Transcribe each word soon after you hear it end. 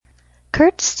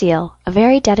Kurt Stiehl, a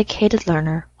very dedicated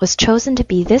learner, was chosen to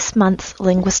be this month's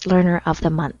Linguist Learner of the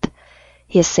Month.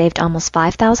 He has saved almost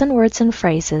 5,000 words and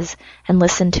phrases and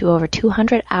listened to over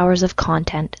 200 hours of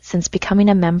content since becoming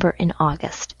a member in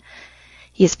August.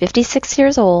 He is 56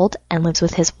 years old and lives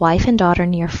with his wife and daughter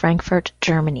near Frankfurt,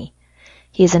 Germany.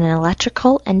 He is an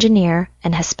electrical engineer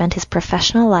and has spent his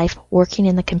professional life working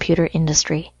in the computer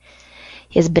industry.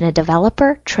 He has been a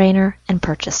developer, trainer, and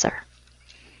purchaser.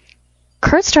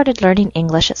 Kurt started learning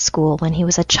English at school when he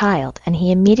was a child, and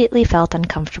he immediately felt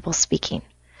uncomfortable speaking.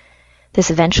 This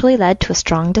eventually led to a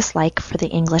strong dislike for the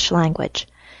English language.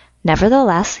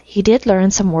 Nevertheless, he did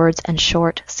learn some words and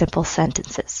short, simple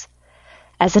sentences.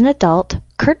 As an adult,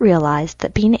 Kurt realized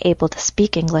that being able to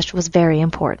speak English was very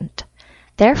important.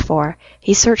 Therefore,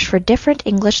 he searched for different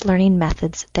English learning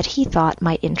methods that he thought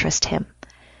might interest him.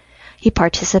 He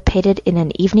participated in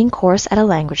an evening course at a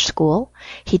language school,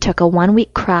 he took a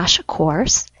 1-week crash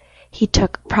course, he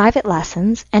took private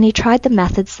lessons, and he tried the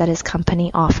methods that his company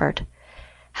offered.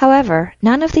 However,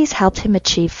 none of these helped him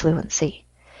achieve fluency.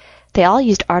 They all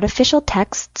used artificial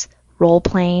texts,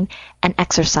 role-playing, and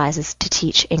exercises to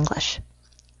teach English.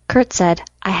 Kurt said,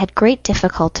 "I had great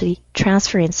difficulty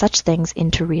transferring such things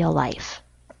into real life."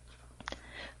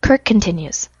 Kurt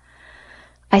continues,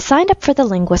 "I signed up for The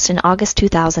Linguist in August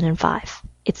 2005.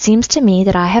 It seems to me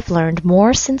that I have learned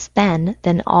more since then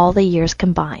than all the years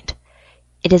combined.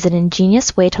 It is an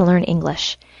ingenious way to learn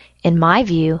English. In my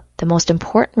view, the most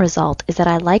important result is that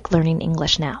I like learning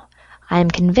English now. I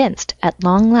am convinced, at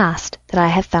long last, that I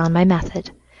have found my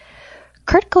method."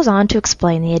 Kurt goes on to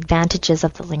explain the advantages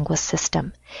of the linguist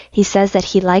system. He says that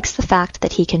he likes the fact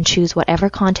that he can choose whatever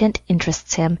content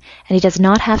interests him, and he does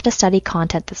not have to study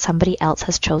content that somebody else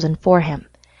has chosen for him.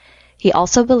 He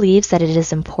also believes that it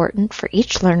is important for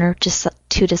each learner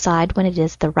to decide when it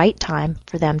is the right time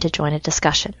for them to join a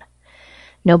discussion.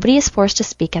 Nobody is forced to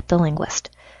speak at the Linguist.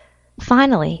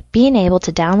 Finally, being able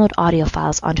to download audio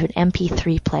files onto an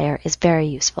MP3 player is very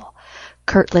useful.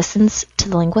 Kurt listens to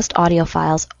the Linguist audio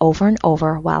files over and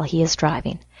over while he is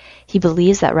driving. He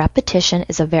believes that repetition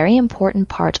is a very important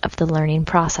part of the learning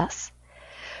process.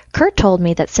 Kurt told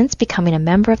me that since becoming a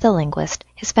member of the Linguist,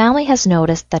 his family has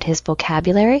noticed that his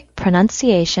vocabulary,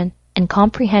 pronunciation, and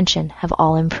comprehension have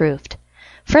all improved.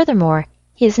 Furthermore,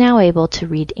 he is now able to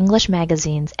read English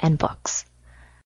magazines and books.